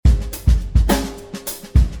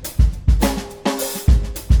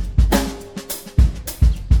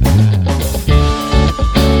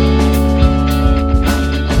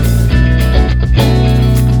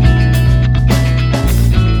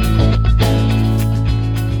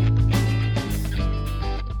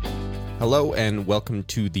Hello and welcome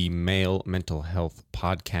to the Male Mental Health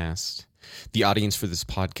Podcast. The audience for this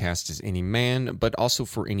podcast is any man, but also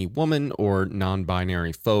for any woman or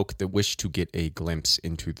non-binary folk that wish to get a glimpse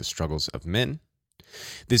into the struggles of men.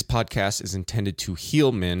 This podcast is intended to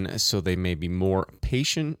heal men so they may be more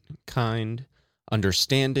patient, kind,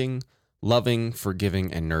 understanding, loving,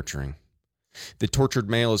 forgiving, and nurturing. The tortured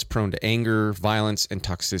male is prone to anger, violence, and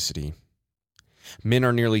toxicity. Men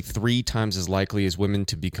are nearly 3 times as likely as women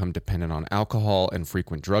to become dependent on alcohol and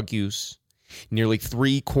frequent drug use. Nearly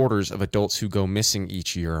 3/4 of adults who go missing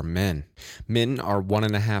each year are men. Men are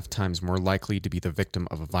 1.5 times more likely to be the victim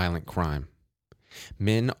of a violent crime.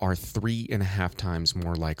 Men are 3.5 times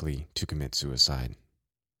more likely to commit suicide.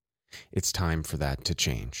 It's time for that to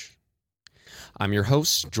change. I'm your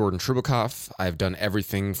host, Jordan Trubakoff. I've done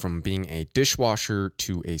everything from being a dishwasher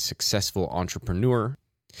to a successful entrepreneur.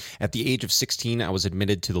 At the age of 16, I was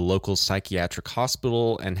admitted to the local psychiatric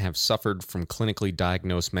hospital and have suffered from clinically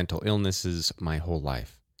diagnosed mental illnesses my whole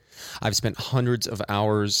life. I've spent hundreds of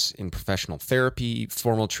hours in professional therapy,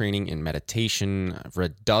 formal training in meditation. I've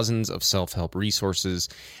read dozens of self-help resources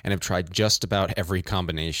and have tried just about every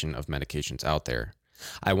combination of medications out there.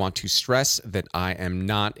 I want to stress that I am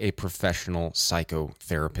not a professional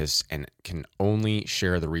psychotherapist and can only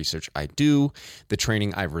share the research I do, the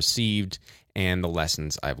training I've received, and the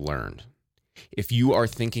lessons I've learned. If you are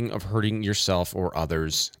thinking of hurting yourself or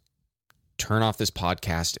others, turn off this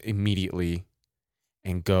podcast immediately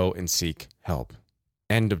and go and seek help.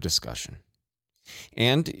 End of discussion.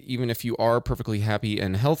 And even if you are perfectly happy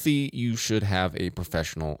and healthy, you should have a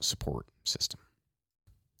professional support system.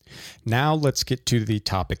 Now let's get to the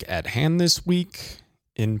topic at hand this week,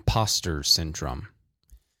 imposter syndrome.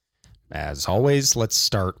 As always, let's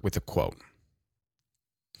start with a quote.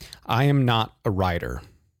 I am not a writer.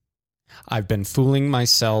 I've been fooling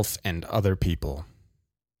myself and other people.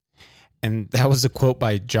 And that was a quote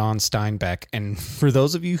by John Steinbeck. And for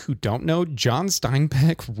those of you who don't know, John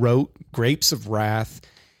Steinbeck wrote Grapes of Wrath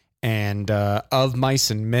and Of Mice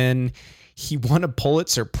and Men. He won a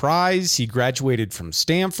Pulitzer Prize. He graduated from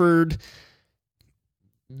Stanford.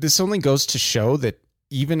 This only goes to show that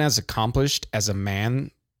even as accomplished as a man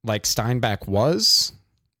like Steinbeck was,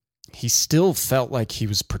 he still felt like he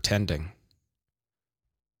was pretending.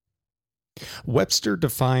 Webster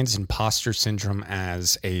defines imposter syndrome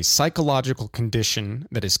as a psychological condition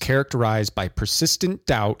that is characterized by persistent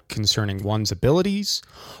doubt concerning one's abilities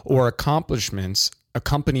or accomplishments,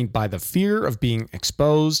 accompanied by the fear of being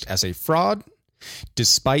exposed as a fraud,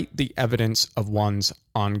 despite the evidence of one's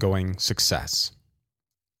ongoing success.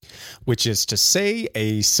 Which is to say,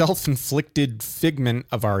 a self-inflicted figment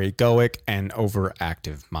of our egoic and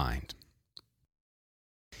overactive mind.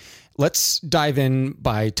 Let's dive in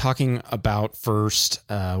by talking about first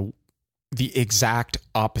the exact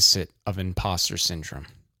opposite of imposter syndrome.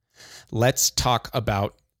 Let's talk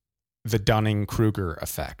about the Dunning-Kruger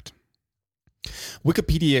effect.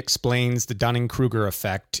 Wikipedia explains the Dunning-Kruger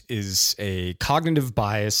effect is a cognitive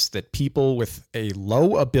bias that people with a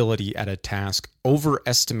low ability at a task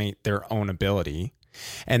overestimate their own ability,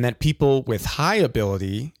 and that people with high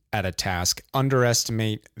ability at a task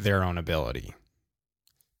underestimate their own ability.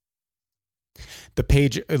 The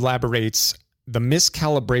page elaborates, the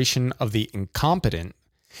miscalibration of the incompetent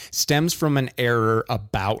stems from an error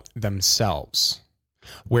about themselves,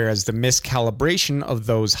 whereas the miscalibration of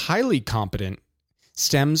those highly competent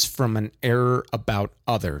stems from an error about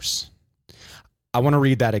others. I want to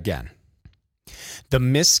read that again. The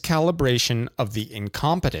miscalibration of the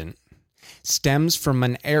incompetent stems from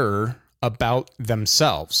an error about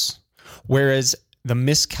themselves, whereas the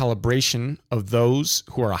miscalibration of those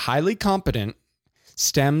who are highly competent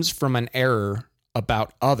stems from an error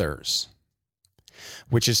about others.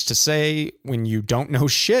 Which is to say, when you don't know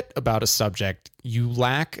shit about a subject, you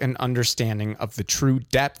lack an understanding of the true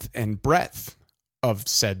depth and breadth of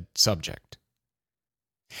said subject.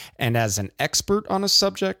 And as an expert on a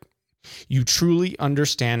subject, you truly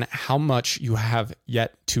understand how much you have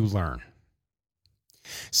yet to learn.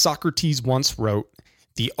 Socrates once wrote,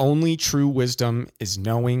 "The only true wisdom is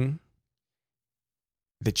knowing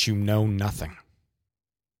that you know nothing."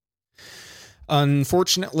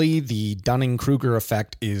 Unfortunately, the Dunning-Kruger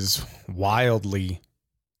effect is wildly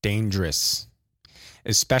dangerous,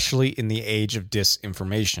 especially in the age of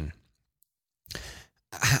disinformation.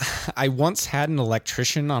 I once had an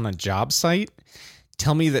electrician on a job site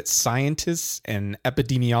tell me that scientists and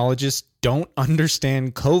epidemiologists don't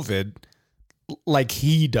understand COVID like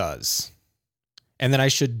he does, and that I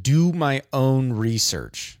should do my own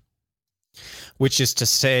research. which is to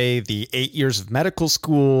say the 8 years of medical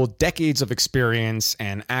school, decades of experience,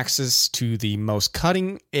 and access to the most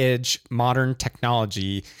cutting-edge modern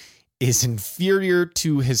technology is inferior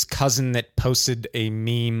to his cousin that posted a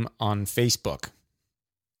meme on Facebook.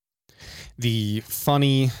 The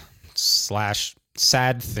funny /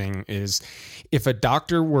 sad thing is, if a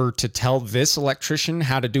doctor were to tell this electrician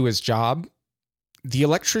how to do his job, the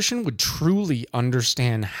electrician would truly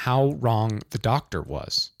understand how wrong the doctor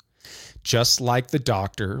was, just like the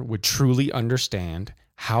doctor would truly understand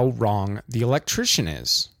how wrong the electrician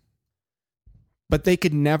is. But they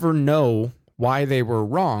could never know why they were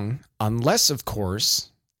wrong unless, of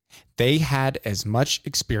course, they had as much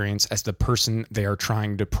experience as the person they are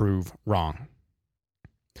trying to prove wrong.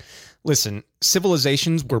 Listen,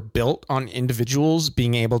 civilizations were built on individuals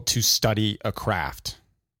being able to study a craft.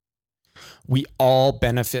 We all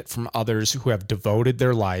benefit from others who have devoted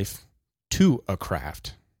their life to a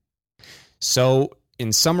craft. So,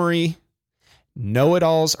 in summary,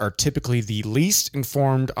 know-it-alls are typically the least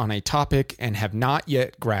informed on a topic and have not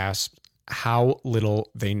yet grasped how little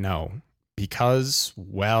they know. Because,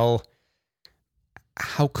 well,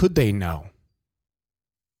 how could they know?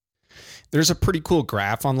 There's a pretty cool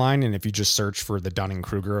graph online, and if you just search for the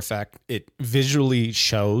Dunning-Kruger effect, it visually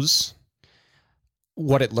shows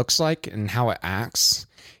what it looks like and how it acts.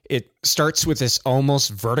 It starts with this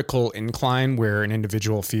almost vertical incline where an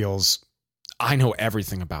individual feels, I know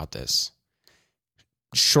everything about this.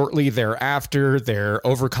 Shortly thereafter, their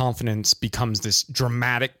overconfidence becomes this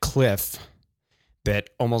dramatic cliff that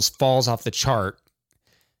almost falls off the chart.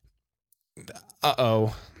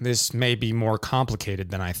 This may be more complicated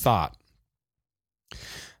than I thought.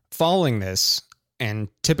 Following this, and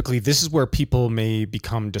typically this is where people may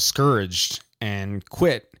become discouraged and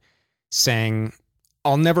quit, saying,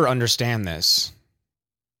 I'll never understand this.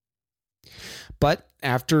 But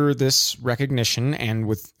after this recognition and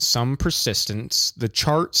with some persistence, the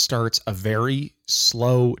chart starts a very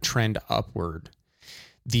slow trend upward.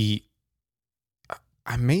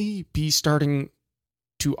 I may be starting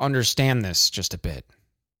to understand this just a bit.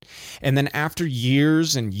 And then after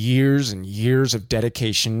years and years and years of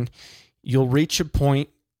dedication, you'll reach a point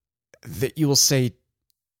that you will say,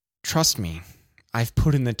 trust me, I've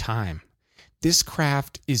put in the time. This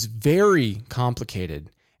craft is very complicated,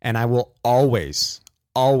 and I will always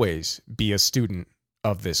be a student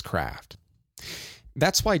of this craft.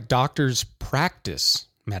 That's why doctors practice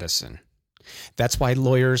medicine. That's why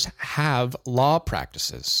lawyers have law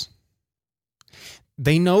practices.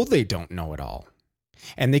 They know they don't know it all,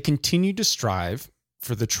 and they continue to strive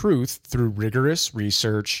for the truth through rigorous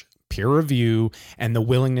research, peer review, and the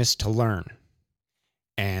willingness to learn.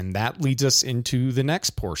 And that leads us into the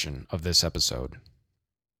next portion of this episode.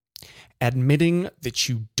 Admitting that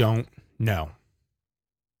you don't know.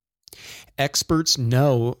 Experts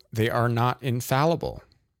know they are not infallible,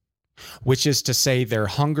 which is to say their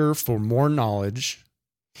hunger for more knowledge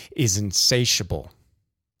is insatiable.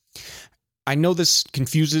 I know this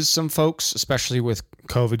confuses some folks, especially with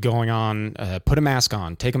COVID going on. Put a mask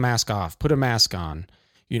on, take a mask off, put a mask on.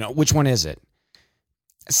 Which one is it?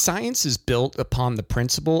 Science is built upon the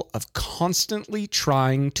principle of constantly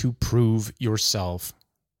trying to prove yourself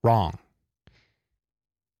wrong.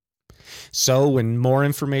 So when more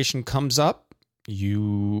information comes up,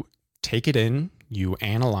 you take it in, you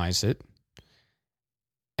analyze it,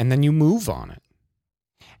 and then you move on it.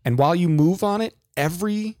 And while you move on it,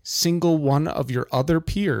 every single one of your other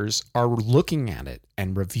peers are looking at it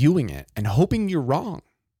and reviewing it and hoping you're wrong.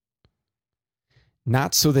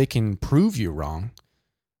 Not so they can prove you wrong,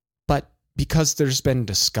 but because there's been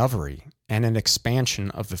discovery and an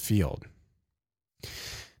expansion of the field.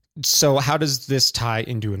 So how does this tie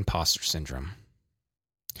into imposter syndrome?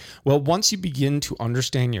 Well, once you begin to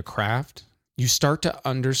understand your craft, you start to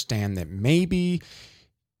understand that maybe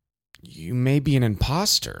you may be an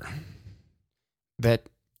imposter, that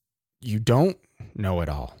you don't know it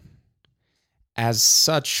all. As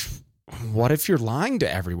such, what if you're lying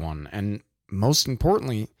to everyone? And most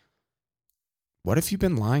importantly, what if you've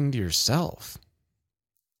been lying to yourself?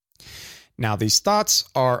 Now, these thoughts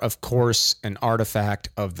are, of course, an artifact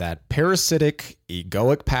of that parasitic,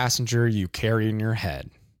 egoic passenger you carry in your head.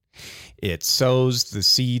 It sows the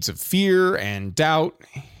seeds of fear and doubt.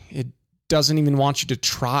 It doesn't even want you to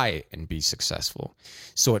try and be successful.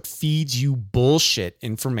 So it feeds you bullshit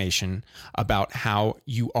information about how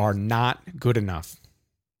you are not good enough,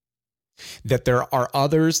 that there are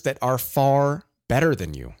others that are far better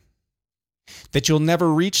than you, that you'll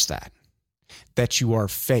never reach that you are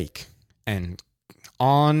fake, and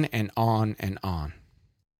on and on and on.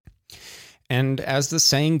 And as the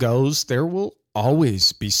saying goes, there will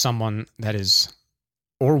always be someone that is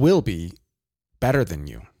or will be better than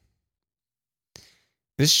you.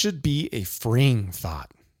 This should be a freeing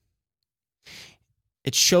thought.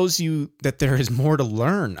 It shows you that there is more to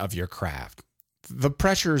learn of your craft. The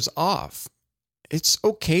pressure's off. It's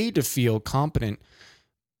okay to feel competent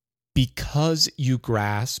because you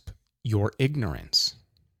grasp your ignorance.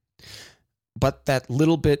 But that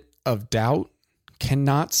little bit of doubt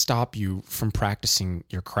cannot stop you from practicing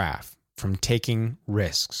your craft, from taking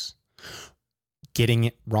risks, getting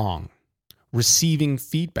it wrong, receiving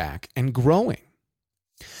feedback, and growing.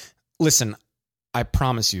 Listen, I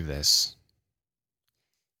promise you this.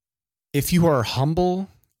 If you are humble,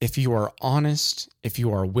 if you are honest, if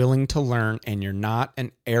you are willing to learn, and you're not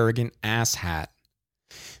an arrogant asshat,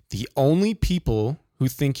 the only people who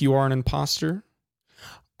think you are an imposter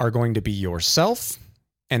are going to be yourself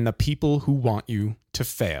and the people who want you to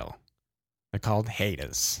fail. They're called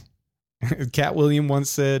haters. Cat Williams once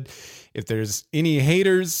said, if there's any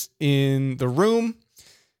haters in the room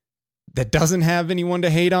that doesn't have anyone to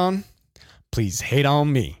hate on, please hate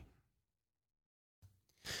on me.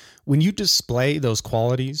 When you display those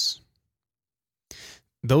qualities,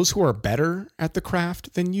 those who are better at the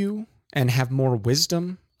craft than you and have more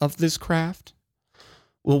wisdom of this craft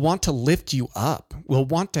will want to lift you up, will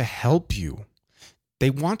want to help you.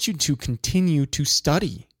 They want you to continue to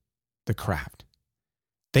study the craft.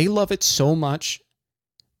 They love it so much,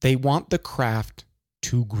 they want the craft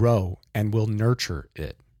to grow and will nurture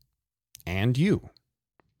it and you.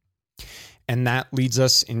 And that leads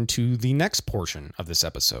us into the next portion of this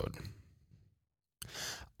episode.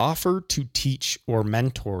 Offer to teach or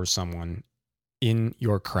mentor someone in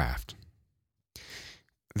your craft.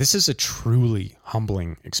 This is a truly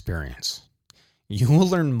humbling experience. You will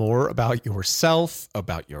learn more about yourself,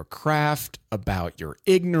 about your craft, about your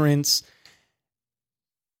ignorance,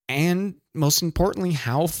 and most importantly,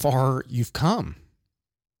 how far you've come.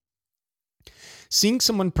 Seeing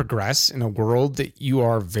someone progress in a world that you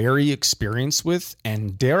are very experienced with,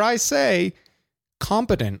 and dare I say,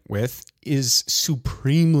 competent with, is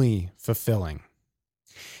supremely fulfilling.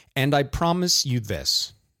 And I promise you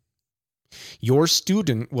this. Your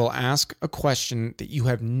student will ask a question that you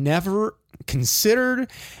have never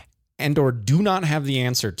considered and or do not have the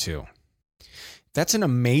answer to. That's an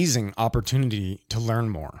amazing opportunity to learn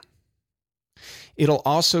more. It'll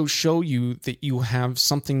also show you that you have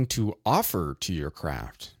something to offer to your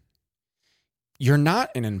craft. You're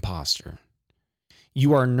not an imposter.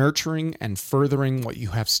 You are nurturing and furthering what you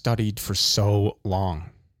have studied for so long.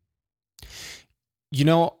 You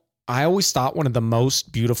know, I always thought one of the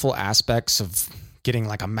most beautiful aspects of getting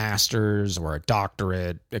like a master's or a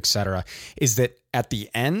doctorate, etc., is that at the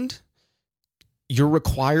end, you're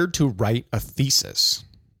required to write a thesis.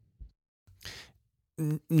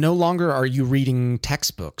 No longer are you reading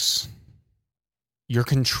textbooks. You're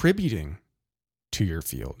contributing to your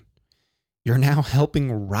field. You're now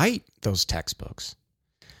helping write those textbooks.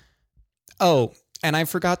 Oh, and I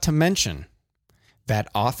forgot to mention that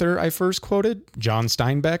author I first quoted, John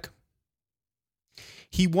Steinbeck,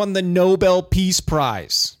 he won the Nobel Peace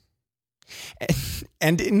Prize.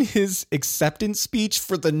 And in his acceptance speech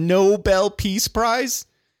for the Nobel Peace Prize,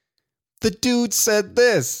 the dude said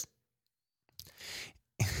this: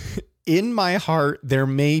 in my heart, there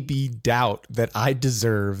may be doubt that I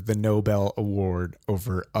deserve the Nobel Award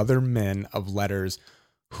over other men of letters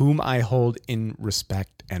whom I hold in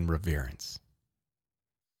respect and reverence.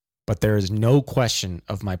 But there is no question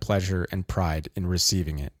of my pleasure and pride in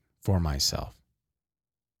receiving it for myself.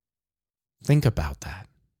 Think about that.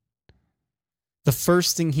 The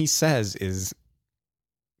first thing he says is,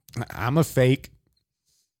 I'm a fake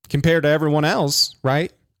compared to everyone else,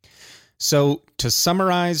 right? So to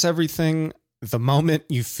summarize everything, the moment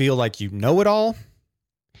you feel like you know it all,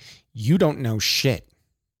 you don't know shit.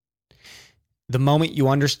 The moment you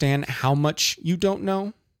understand how much you don't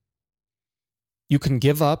know, you can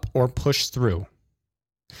give up or push through.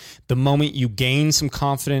 The moment you gain some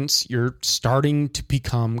confidence, you're starting to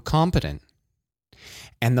become competent.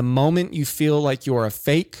 And the moment you feel like you're a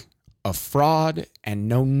fake, a fraud, and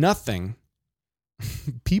know nothing,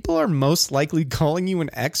 people are most likely calling you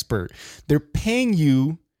an expert. They're paying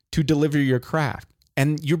you to deliver your craft,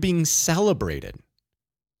 and you're being celebrated.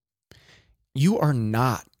 You are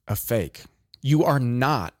not a fake. You are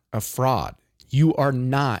not a fraud. You are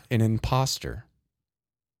not an imposter.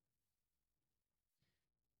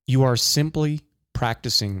 You are simply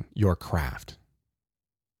practicing your craft.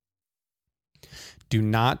 Do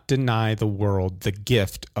not deny the world the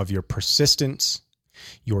gift of your persistence,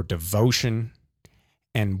 your devotion,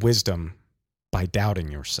 and wisdom by doubting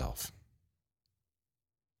yourself.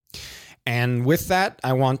 And with that,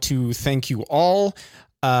 I want to thank you all.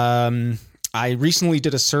 I recently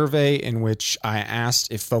did a survey in which I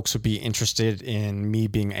asked if folks would be interested in me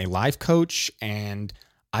being a life coach, and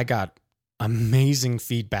I got amazing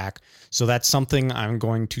feedback. So that's something I'm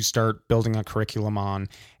going to start building a curriculum on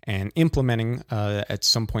and implementing at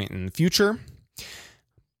some point in the future.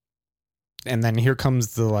 And then here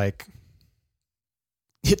comes the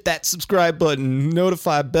hit that subscribe button,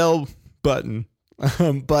 notify bell button.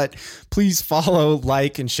 But please follow,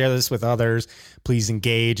 like, and share this with others. Please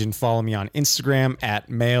engage and follow me on Instagram at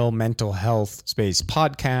Male Mental Health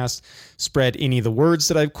Podcast. Spread any of the words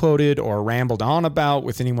that I've quoted or rambled on about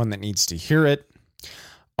with anyone that needs to hear it.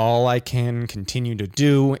 All I can continue to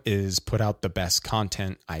do is put out the best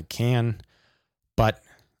content I can, but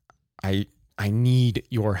I need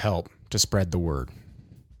your help to spread the word.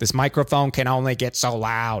 This microphone can only get so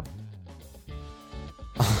loud.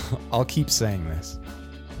 I'll keep saying this.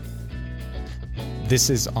 This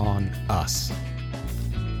is on us.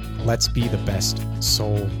 Let's be the best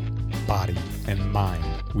soul, body, and mind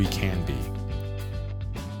we can be.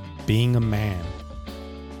 Being a man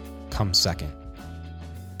comes second.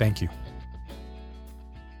 Thank you.